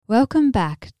Welcome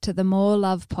back to the More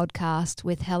Love podcast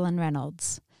with Helen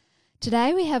Reynolds.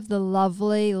 Today we have the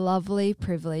lovely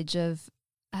privilege of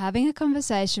having a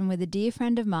conversation with a dear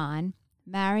friend of mine,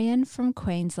 Marion from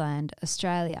Queensland,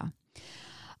 Australia.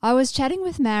 I was chatting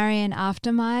with Marion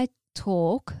after my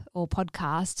talk or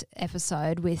podcast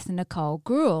episode with Nicole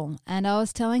Gruel, and I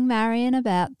was telling Marion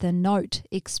about the NOTE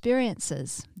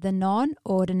experiences, the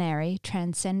non-ordinary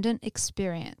transcendent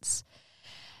experience,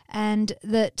 and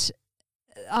that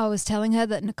I was telling her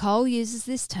that Nicole uses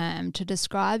this term to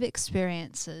describe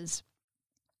experiences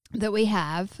that we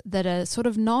have that are sort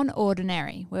of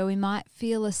non-ordinary, where we might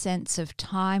feel a sense of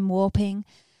time warping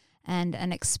and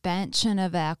an expansion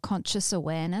of our conscious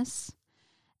awareness,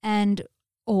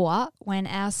 or when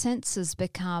our senses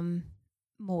become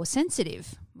more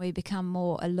sensitive, we become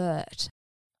more alert.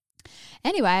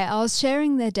 Anyway, I was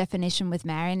sharing the definition with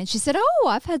Marion and she said, "Oh,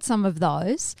 I've had some of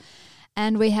those."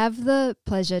 And we have the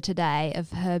pleasure today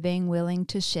of her being willing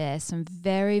to share some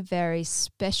very, very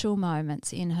special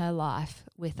moments in her life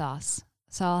with us.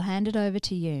 So I'll hand it over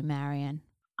to you, Marion.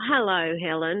 Hello,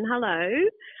 Helen. Hello.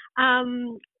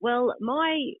 Well,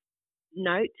 my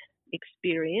NOTE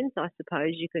experience, I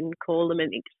suppose you can call them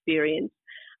an experience,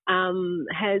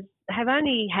 have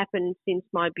only happened since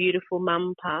my beautiful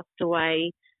mum passed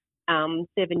away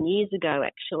 7 years ago,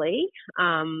 actually.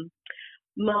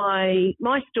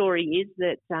 My story is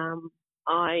that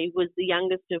I was the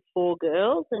youngest of 4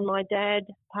 girls, and my dad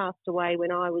passed away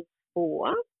when I was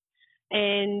 4.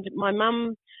 And my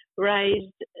mum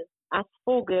raised us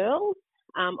 4 girls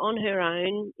on her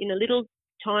own in a little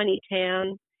tiny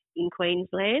town in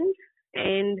Queensland,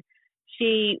 and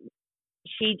she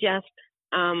just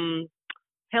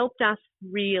helped us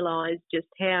realise just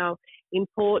how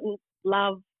important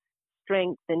love,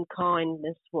 strength and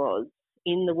kindness was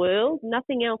in the world.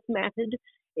 Nothing else mattered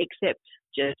except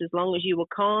just as long as you were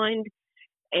kind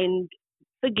and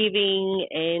forgiving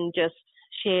and just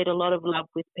shared a lot of love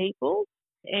with people.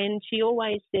 And she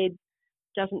always said,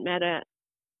 doesn't matter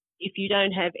if you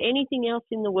don't have anything else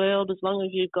in the world, as long as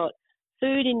you've got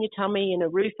food in your tummy and a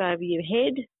roof over your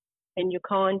head and you're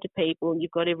kind to people,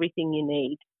 you've got everything you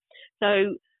need.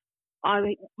 So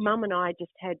Mum and I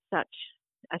just had such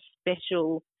a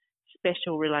special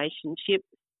relationship.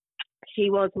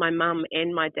 She was my mum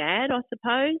and my dad, I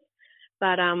suppose,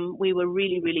 but we were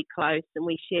really, really close and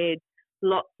we shared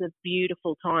lots of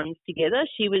beautiful times together.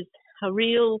 She was a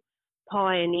real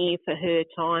pioneer for her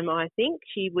time, I think.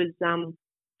 She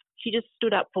just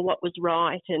stood up for what was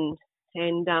right and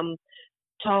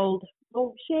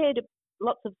shared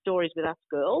lots of stories with us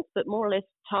girls, but more or less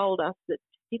told us that it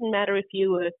didn't matter if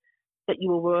you were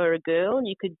a girl,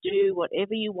 you could do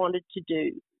whatever you wanted to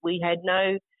do.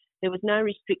 There was no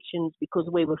restrictions because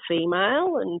we were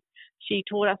female, and she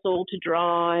taught us all to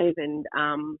drive. And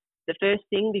the first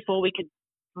thing, before we could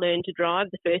learn to drive,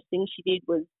 the first thing she did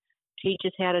was teach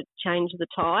us how to change the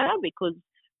tyre, because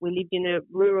we lived in a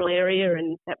rural area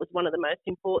and that was one of the most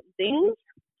important things.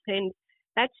 And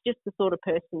that's just the sort of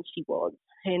person she was.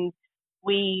 And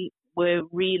we were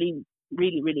really,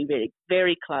 really, really, really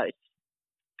very close.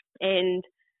 And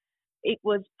it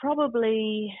was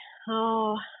probably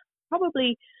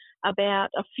about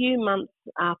a few months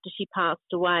after she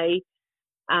passed away.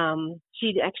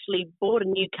 She'd actually bought a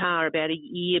new car about a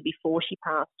year before she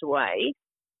passed away.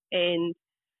 And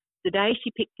the day she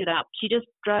picked it up, she just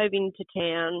drove into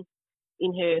town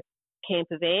in her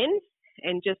camper van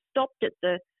and just stopped at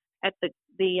the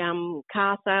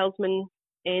car salesman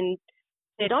and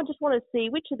said, "I just want to see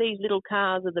which of these little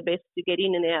cars are the best to get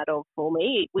in and out of for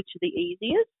me, which are the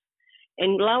easiest."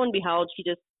 And lo and behold, she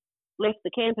just left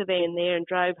the camper van there and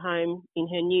drove home in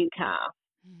her new car.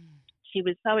 She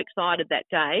was so excited that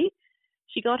day.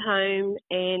 She got home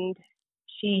and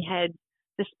she had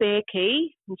the spare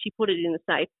key and she put it in a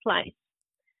safe place.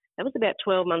 That was about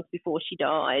 12 months before she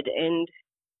died. And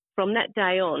from that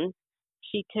day on,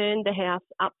 she turned the house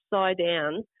upside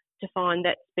down to find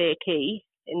that spare key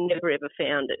and never ever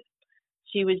found it.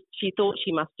 She thought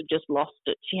she must have just lost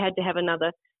it. She had to have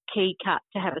another key cut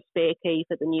to have a spare key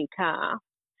for the new car.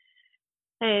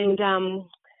 And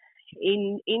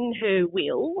in her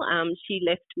will, she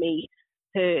left me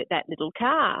that little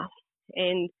car.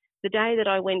 And the day that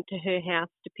I went to her house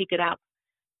to pick it up,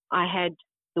 I had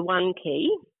the one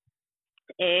key.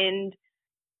 And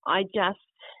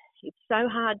it's so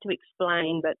hard to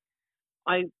explain, but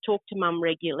I talk to Mum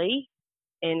regularly,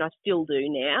 and I still do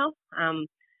now.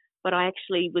 But I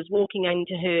actually was walking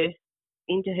into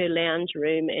her lounge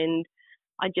room, and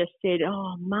I just said,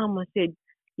 "Oh, Mum," I said,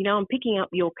 "I'm picking up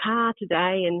your car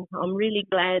today, and I'm really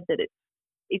glad that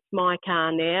it's my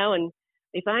car now. And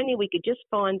if only we could just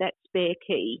find that spare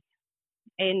key."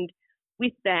 And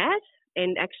with that,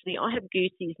 and actually I have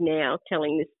goosies now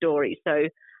telling this story. So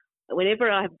whenever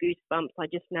I have goosebumps, I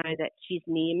just know that she's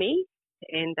near me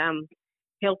and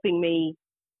helping me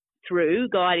through,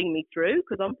 guiding me through,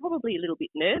 because I'm probably a little bit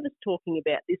nervous talking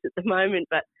about this at the moment,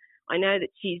 but I know that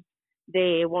she's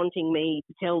there wanting me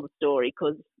to tell the story,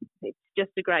 because it's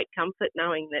just a great comfort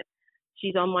knowing that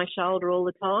she's on my shoulder all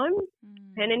the time.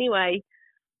 And anyway,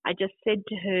 I just said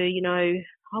to her,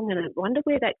 I'm going to wonder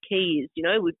where that key is.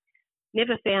 We've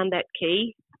never found that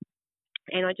key.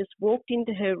 And I just walked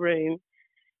into her room,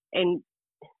 and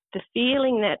the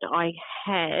feeling that I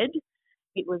had,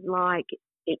 it was like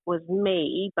it was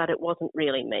me, but it wasn't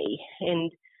really me.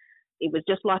 And it was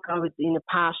just like I was in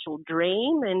a partial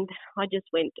dream. And I just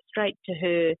went straight to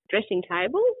her dressing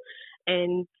table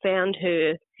and found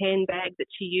her handbag that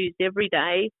she used every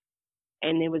day.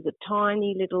 And there was a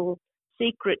tiny little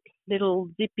secret little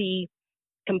zippy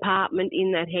compartment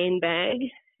in that handbag.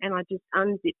 And I just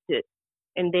unzipped it.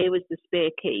 And there was the spare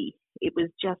key. It was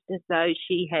just as though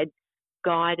she had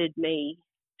guided me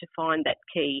to find that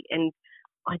key. And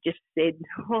I just said,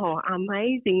 "Oh,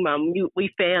 amazing, Mum! We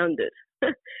found it."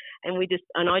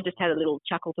 and I just had a little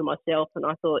chuckle to myself, and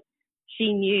I thought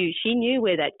she knew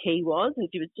where that key was, and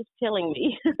she was just telling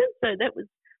me. So that was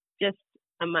just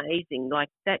amazing. Like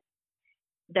that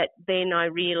then I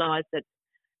realised that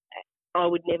I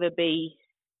would never be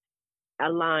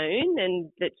alone,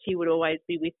 and that she would always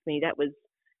be with me. That was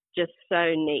just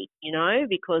so neat,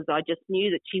 because I just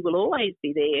knew that she will always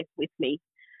be there with me.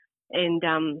 And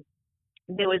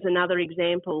there was another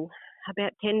example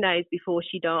about 10 days before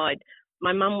she died.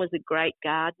 My mum was a great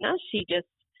gardener. She just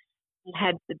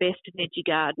had the best veggie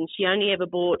garden. She only ever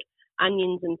bought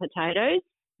onions and potatoes.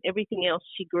 Everything else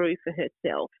she grew for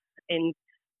herself. And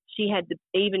she had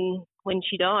even when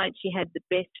she died, she had the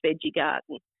best veggie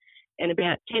garden. And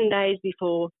about 10 days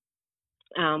before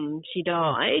she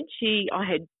died,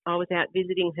 I was out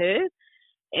visiting her,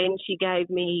 and she gave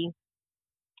me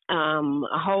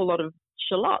a whole lot of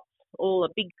shallots, a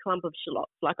big clump of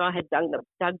shallots. Like I had dug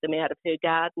them out of her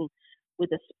garden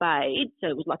with a spade, so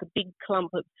it was like a big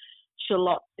clump of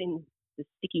shallots in the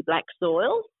sticky black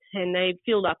soil, and they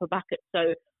filled up a bucket.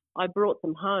 So I brought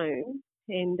them home,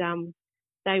 and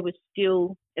they were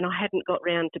still, and I hadn't got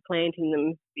round to planting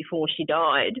them before she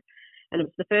died. And it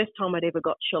was the first time I'd ever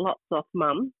got shallots off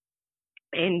Mum.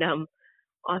 And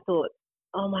I thought,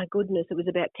 oh my goodness, it was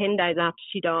about 10 days after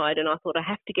she died, and I thought I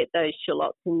have to get those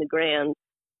shallots in the ground.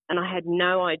 And I had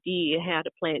no idea how to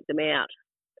plant them out.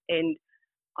 And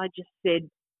I just said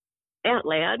out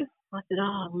loud, I said,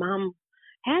 "Oh, Mum,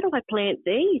 how do I plant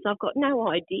these? I've got no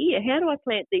idea. How do I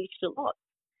plant these shallots?"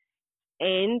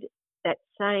 And that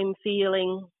same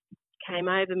feeling came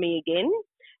over me again.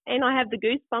 And I have the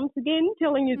goosebumps again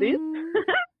telling you this.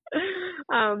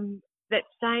 That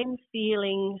same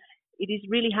feeling, it is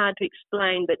really hard to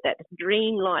explain, but that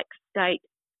dreamlike state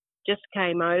just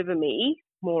came over me,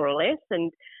 more or less.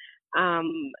 And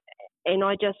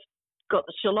I just got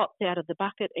the shallots out of the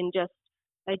bucket, and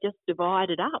they just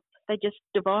divided up. They just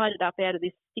divided up out of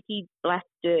this sticky black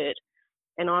dirt.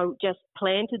 And I just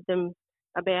planted them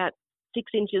about 6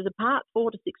 inches apart,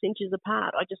 4 to 6 inches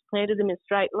apart. I just planted them in a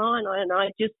straight line, and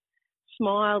I just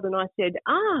smiled, and I said,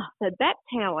 so that's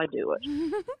how I do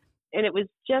it. And it was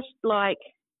just like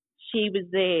she was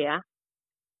there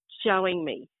showing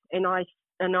me. And I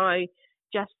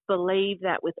just believe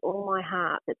that with all my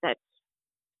heart,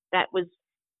 that was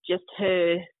just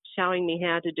her showing me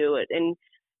how to do it. And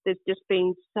there's just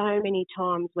been so many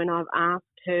times when I've asked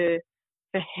her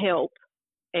for help,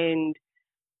 and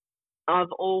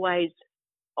I've always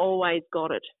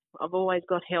got it. I've always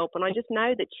got help, and I just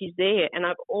know that she's there, and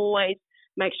I've always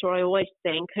make sure I always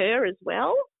thank her as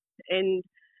well. And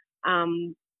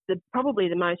probably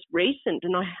the most recent,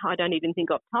 and I don't even think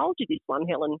I've told you this one,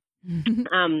 Helen,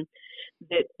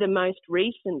 that the most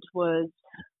recent was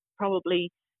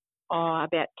probably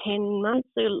about 10 months,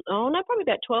 probably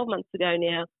about 12 months ago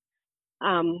now,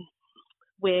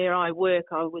 where I work.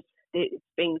 It's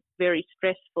been very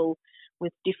stressful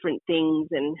with different things,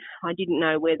 and I didn't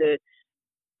know whether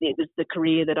it was the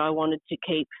career that I wanted to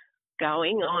keep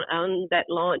going on that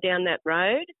line, down that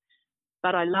road.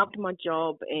 But I loved my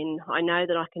job, and I know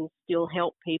that I can still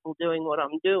help people doing what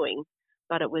I'm doing,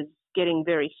 but it was getting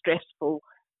very stressful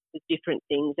with different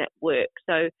things at work.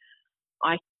 So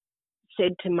I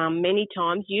said to Mum many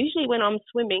times, usually when I'm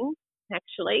swimming,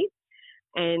 actually,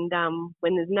 and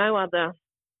when there's no other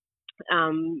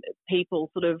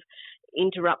people sort of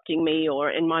interrupting me,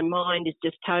 and my mind is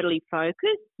just totally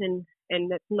focused, and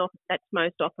that's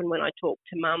most often when I talk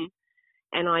to Mum.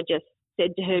 And I just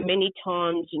said to her many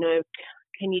times,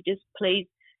 can you just please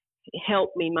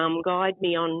help me, Mum, guide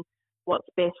me on what's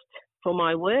best for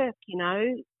my work. You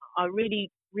know, I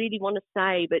really, really want to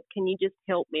say, but can you just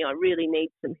help me? I really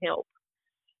need some help.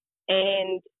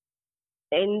 And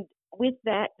with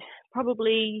that,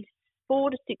 probably 4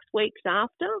 to 6 weeks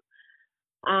after,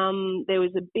 there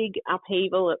was a big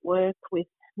upheaval at work with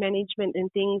management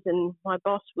and things, and my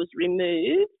boss was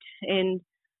removed, and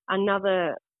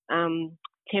another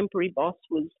temporary boss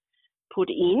was put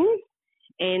in,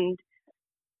 and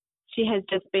she has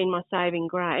just been my saving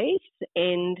grace.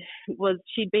 And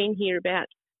she'd been here about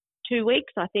 2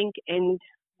 weeks, I think, and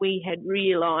we had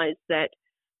realised that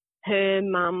her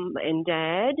mum and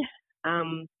dad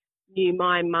knew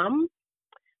my mum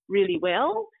really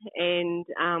well, and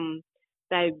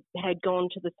they had gone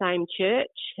to the same church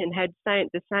and had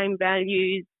the same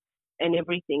values and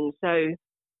everything. So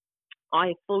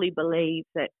I fully believe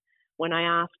that when I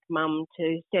asked Mum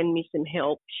to send me some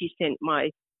help, she sent my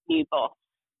new boss.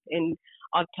 And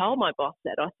I've told my boss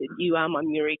that. I said, you are my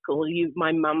miracle.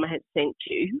 My mum has sent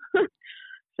you.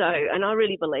 So, and I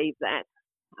really believe that.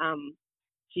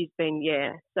 She's been,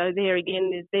 So there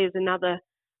again, there's another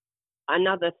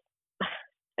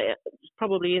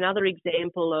probably another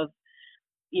example of,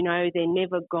 you know, they're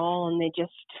never gone. They're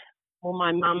just, well,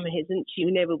 my mum hasn't. She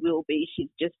never will be. She's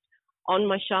just on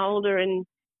my shoulder and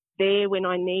there when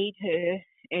I need her,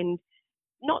 and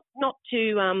not to,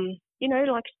 you know,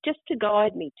 like just to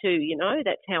guide me too, you know.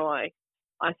 That's how I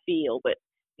feel. But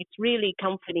it's really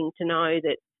comforting to know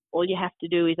that all you have to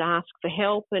do is ask for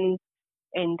help and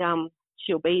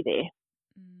she'll be there,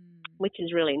 which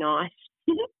is really nice.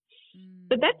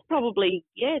 But that's probably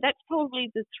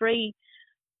the 3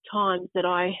 times that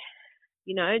I,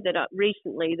 you know,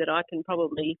 recently that I can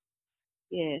probably,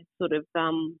 sort of,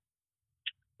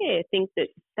 think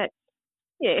that's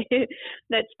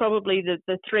that's probably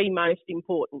the 3 most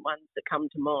important ones that come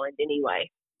to mind anyway.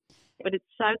 But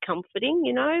it's so comforting,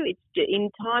 you know. It's in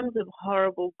times of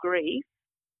horrible grief,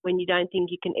 when you don't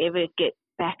think you can ever get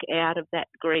back out of that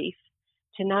grief,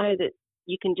 to know that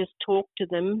you can just talk to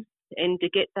them and to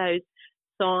get those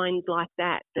signs like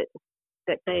that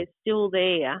they're still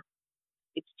there.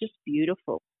 It's just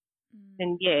beautiful.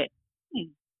 And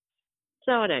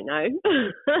so I don't know.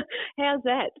 How's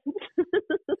that?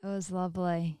 It was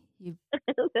lovely. You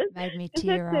made me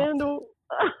tear up.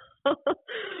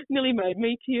 Nearly made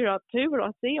me tear up too. But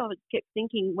I kept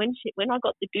thinking when I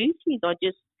got the goosies, I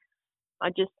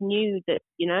just knew that,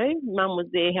 you know, Mum was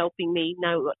there helping me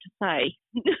know what to say.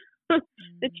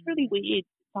 It's really weird.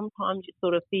 Sometimes you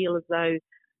sort of feel as though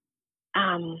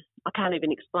I can't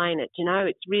even explain it. You know,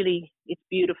 it's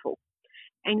beautiful.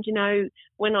 And you know,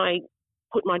 when I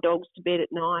put my dogs to bed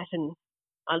at night and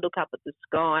I look up at the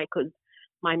sky, because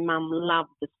my mum loved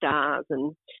the stars,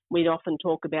 and we'd often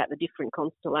talk about the different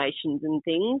constellations and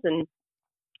things, and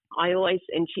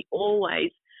she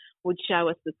always would show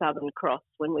us the Southern Cross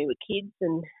when we were kids,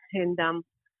 and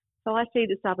so I see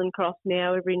the Southern Cross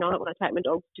now every night when I take my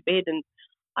dogs to bed, and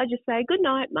I just say, good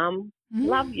night, Mum,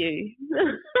 love you.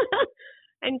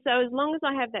 And so as long as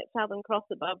I have that Southern Cross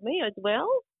above me as well,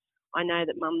 I know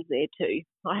that Mum's there too.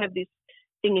 I have this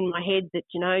thing in my head that,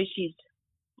 you know, she's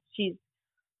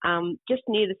just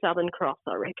near the Southern Cross,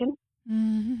 I reckon.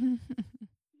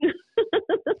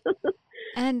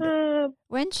 And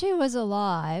when she was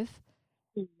alive,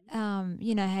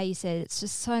 you know how you said it's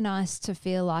just so nice to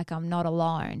feel like I'm not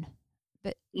alone.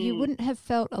 But you wouldn't have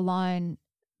felt alone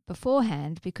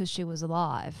beforehand because she was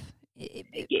alive.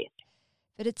 Yes.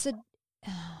 But it's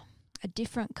a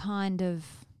different kind of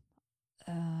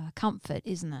comfort,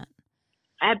 isn't it?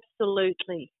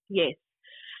 Absolutely, yes.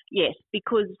 Yes,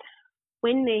 because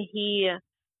when they're here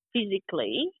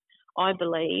physically, I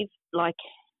believe, like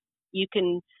you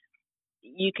can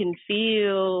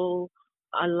feel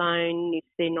alone if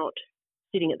they're not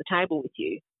sitting at the table with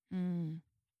you.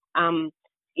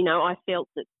 You know, I felt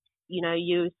that, you know,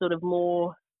 you're sort of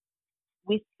more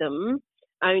with them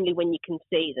only when you can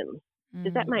see them.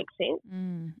 Does that make sense?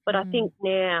 But I think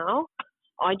now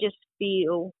I just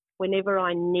feel whenever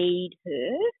I need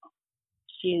her,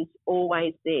 she's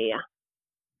always there.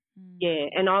 Yeah,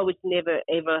 and I was never,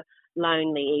 ever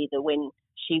lonely either when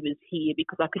she was here,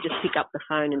 because I could just pick up the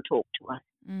phone and talk to her,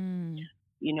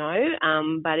 you know,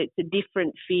 but it's a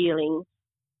different feeling.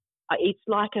 It's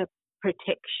like a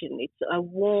protection. It's a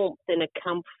warmth and a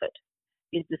comfort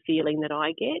is the feeling that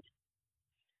I get.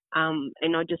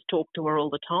 And I just talk to her all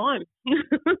the time.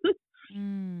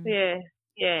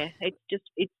 Yeah.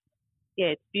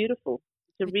 It's beautiful.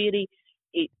 To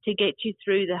get you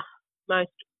through the most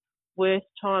worst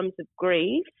times of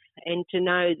grief, and to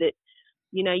know that,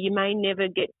 you know, you may never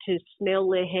get to smell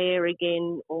their hair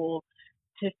again or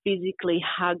to physically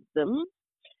hug them,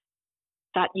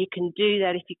 but you can do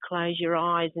that if you close your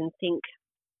eyes and think,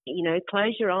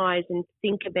 close your eyes and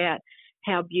think about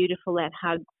how beautiful that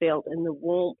hug felt and the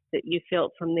warmth that you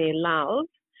felt from their love,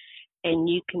 and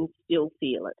you can still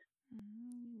feel it.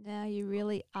 Now you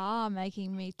really are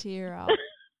making me tear up.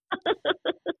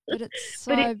 But it's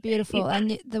so beautiful,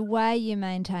 and the way you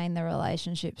maintain the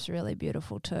relationship's really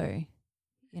beautiful too.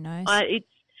 I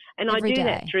do day.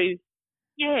 That through.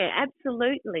 Yeah,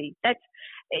 absolutely.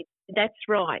 That's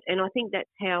right, and I think that's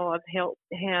how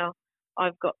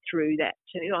I've got through that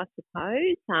too. I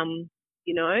suppose.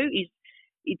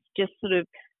 It's just sort of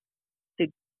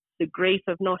the grief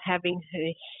of not having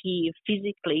her here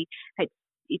physically.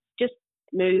 It's just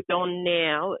moved on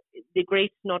now. The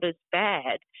grief's not as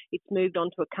bad. It's moved on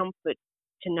to a comfort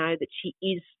to know that she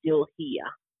is still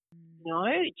here.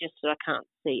 Just that I can't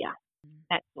see her.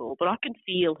 That's all. But I can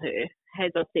feel her.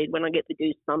 As I said, when I get the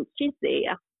goosebumps, she's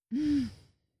there. And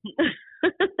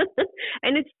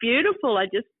it's beautiful. I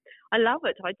love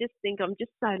it. I just think I'm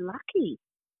just so lucky.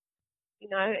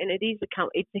 And it is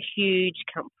it's a huge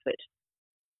comfort.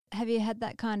 Have you had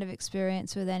that kind of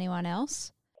experience with anyone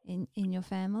else in your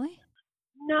family?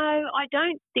 No, I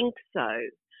don't think so.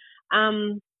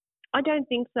 I don't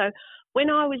think so. When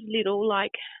I was little,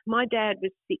 my dad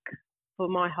was sick for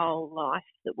my whole life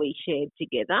that we shared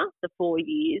together, the 4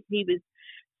 years.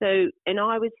 And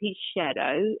I was his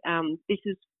shadow. This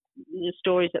is the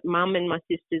stories that Mum and my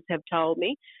sisters have told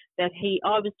me, that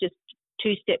I was just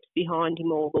 2 steps behind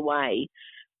him all the way.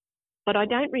 But I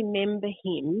don't remember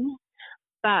him.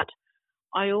 But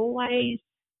I always,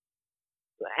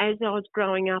 as I was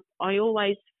growing up, I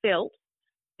always felt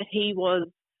that he was,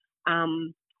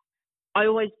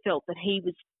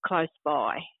 close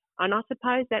by. And I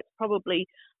suppose that's probably,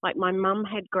 my mum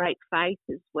had great faith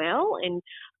as well, and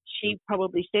she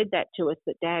probably said that to us,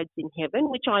 that Dad's in heaven,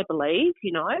 which I believe,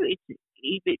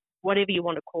 it's whatever you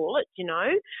want to call it,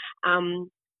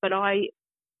 But I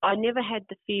never had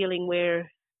the feeling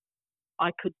where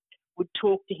I would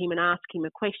talk to him and ask him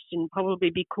a question,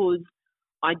 probably because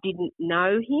I didn't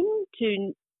know him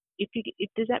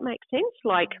does that make sense?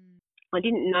 I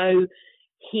didn't know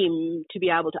him to be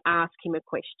able to ask him a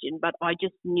question, but I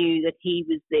just knew that he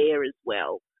was there as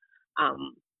well,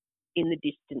 in the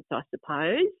distance, I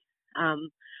suppose,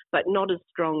 but not as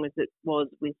strong as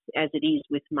it is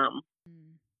with Mum.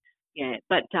 Yeah,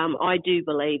 but I do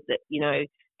believe that,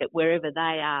 that wherever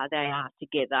they are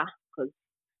together, because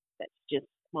that's just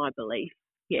my belief.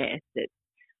 Yeah,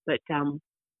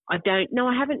 I don't know.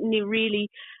 I haven't really.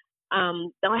 I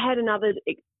had another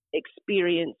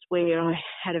experience where I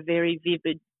had a very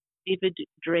vivid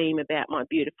dream about my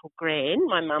beautiful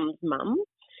my mum's mum,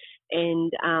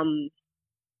 and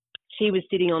she was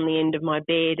sitting on the end of my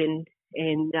bed,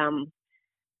 and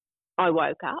I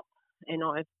woke up and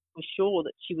I was sure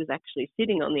that she was actually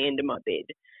sitting on the end of my bed,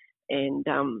 and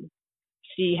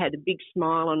she had a big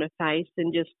smile on her face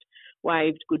and just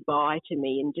waved goodbye to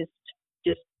me and just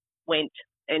went,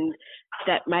 and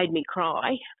that made me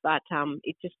cry, but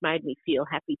it just made me feel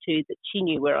happy too that she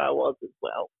knew where I was as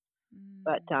well.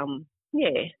 But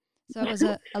yeah. So it was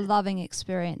a loving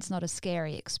experience, not a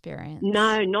scary experience.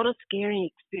 No, not a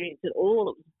scary experience at all.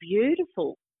 It was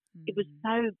beautiful. It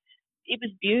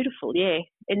was beautiful, yeah.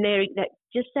 And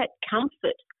that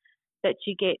comfort that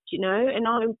you get, and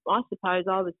I suppose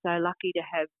I was so lucky to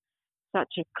have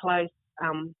such a close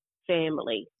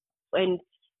family. And,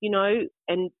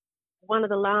 and one of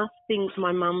the last things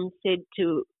my mum said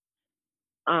to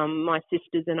my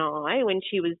sisters and I when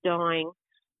she was dying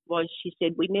was, she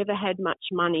said, we never had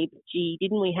much money, but gee,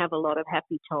 didn't we have a lot of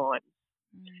happy times?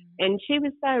 And she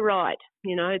was so right.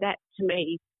 That to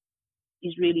me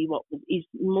is really what is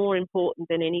more important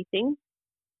than anything,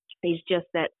 is just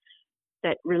that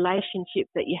relationship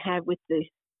that you have with the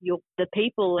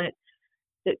people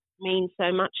that mean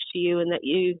so much to you, and that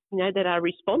that are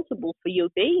responsible for your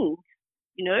being,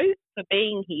 for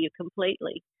being here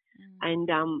completely. And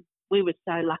we were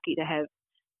so lucky to have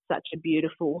such a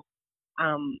beautiful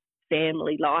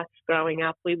family life growing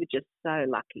up. We were just so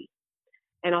lucky.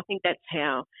 And I think that's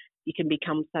how you can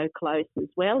become so close as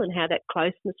well, and how that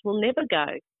closeness will never go.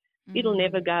 It'll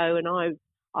never go. And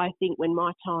I think when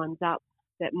my time's up,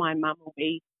 that my mum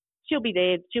she'll be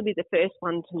there. She'll be the first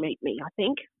one to meet me, I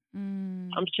think.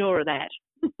 I'm sure of that.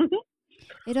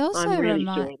 It also I'm really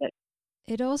sure of that.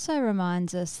 It also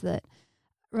reminds us that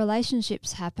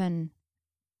relationships happen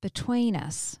between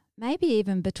us, maybe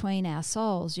even between our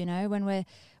souls, when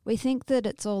we think that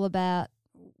it's all about,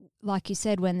 like you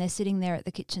said, when they're sitting there at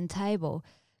the kitchen table,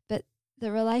 but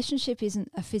the relationship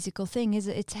isn't a physical thing, is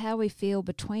it? It's how we feel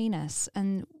between us,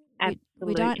 and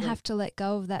we don't have to let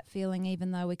go of that feeling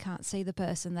even though we can't see the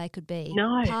person. They could be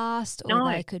past,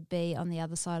 or they could be on the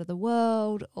other side of the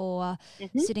world, or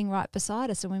sitting right beside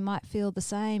us, and we might feel the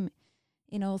same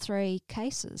in all three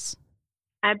cases.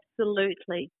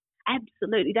 Absolutely.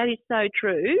 That is so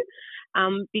true,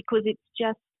 because it's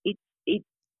just,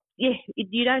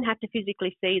 you don't have to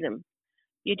physically see them.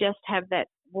 You just have that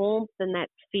warmth and that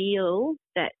feel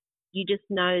that you just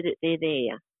know that they're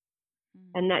there,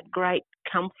 and that great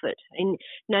comfort. And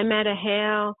no matter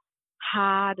how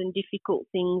hard and difficult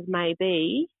things may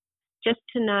be, just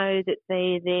to know that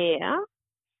they're there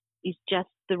is just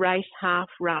the race half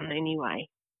run anyway.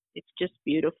 It's just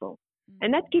beautiful.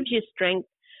 And that gives you strength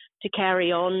to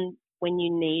carry on when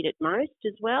you need it most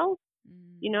as well.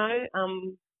 You know,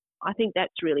 I think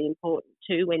that's really important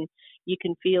too, when you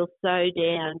can feel so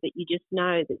down, but you just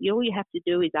know that all you have to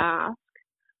do is ask,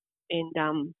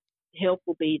 and help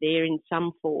will be there in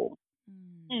some form.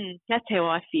 That's how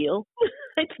I feel.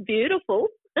 It's beautiful.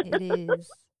 It is.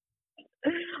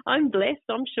 I'm blessed.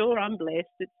 I'm sure I'm blessed.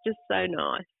 It's just so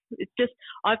nice. It's just,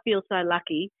 I feel so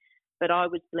lucky, but I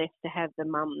was blessed to have the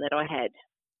mum that I had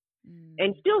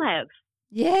and still have.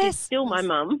 Yes. She's still my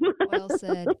mum. Well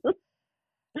said.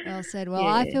 Well said. Well,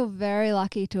 I feel very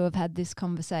lucky to have had this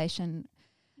conversation,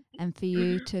 and for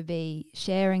you to be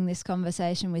sharing this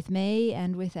conversation with me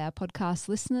and with our podcast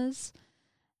listeners.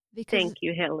 Because thank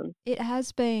you, Helen. It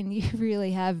has been, you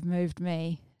really have moved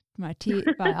me. My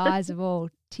eyes have all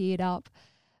teared up.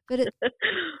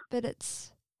 But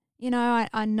it's, you know,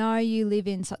 I know you live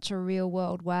in such a real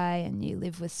world way, and you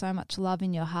live with so much love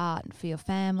in your heart, and for your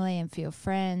family and for your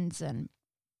friends. And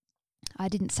I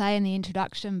didn't say in the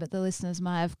introduction, but the listeners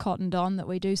may have cottoned on that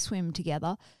we do swim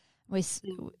together.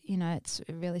 You know, it's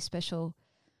really special.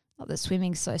 Not that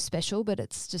swimming's so special, but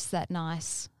it's just that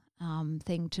nice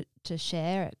thing to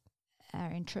share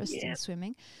our interest in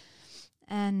swimming.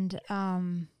 And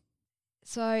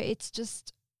so it's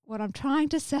just, what I'm trying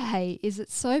to say is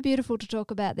it's so beautiful to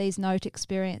talk about these note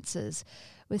experiences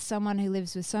with someone who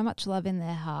lives with so much love in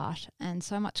their heart and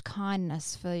so much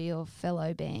kindness for your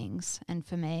fellow beings and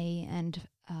for me and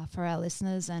for our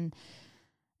listeners. And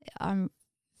I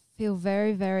feel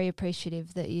very, very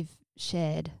appreciative that you've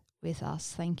shared with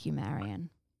us. Thank you, Marion.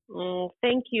 Oh,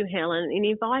 thank you, Helen. And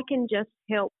if I can just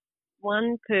help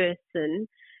one person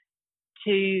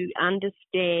to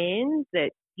understand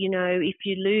that, you know, if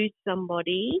you lose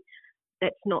somebody,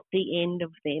 that's not the end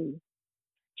of them.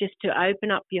 Just to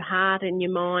open up your heart and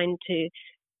your mind to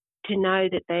know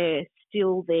that they're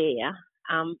still there,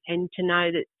 and to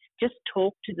know that just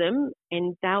talk to them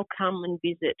and they'll come and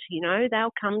visit. You know,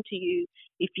 they'll come to you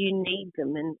if you need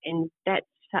them, and that's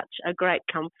such a great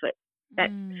comfort.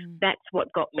 That's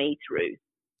what got me through.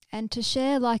 And to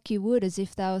share like you would as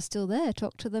if they were still there.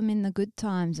 Talk to them in the good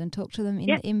times and talk to them in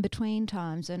the in-between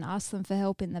times, and ask them for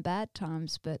help in the bad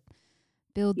times, but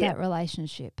build that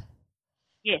relationship.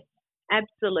 Yes,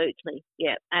 absolutely.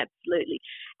 Yeah, absolutely.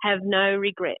 Have no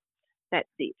regrets. That's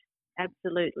it.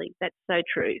 Absolutely. That's so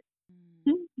true.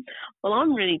 Well,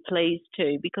 I'm really pleased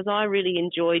too, because I really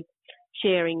enjoyed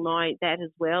sharing that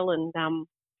as well. And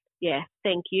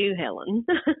thank you, Helen.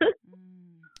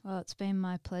 Well, it's been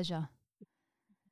my pleasure.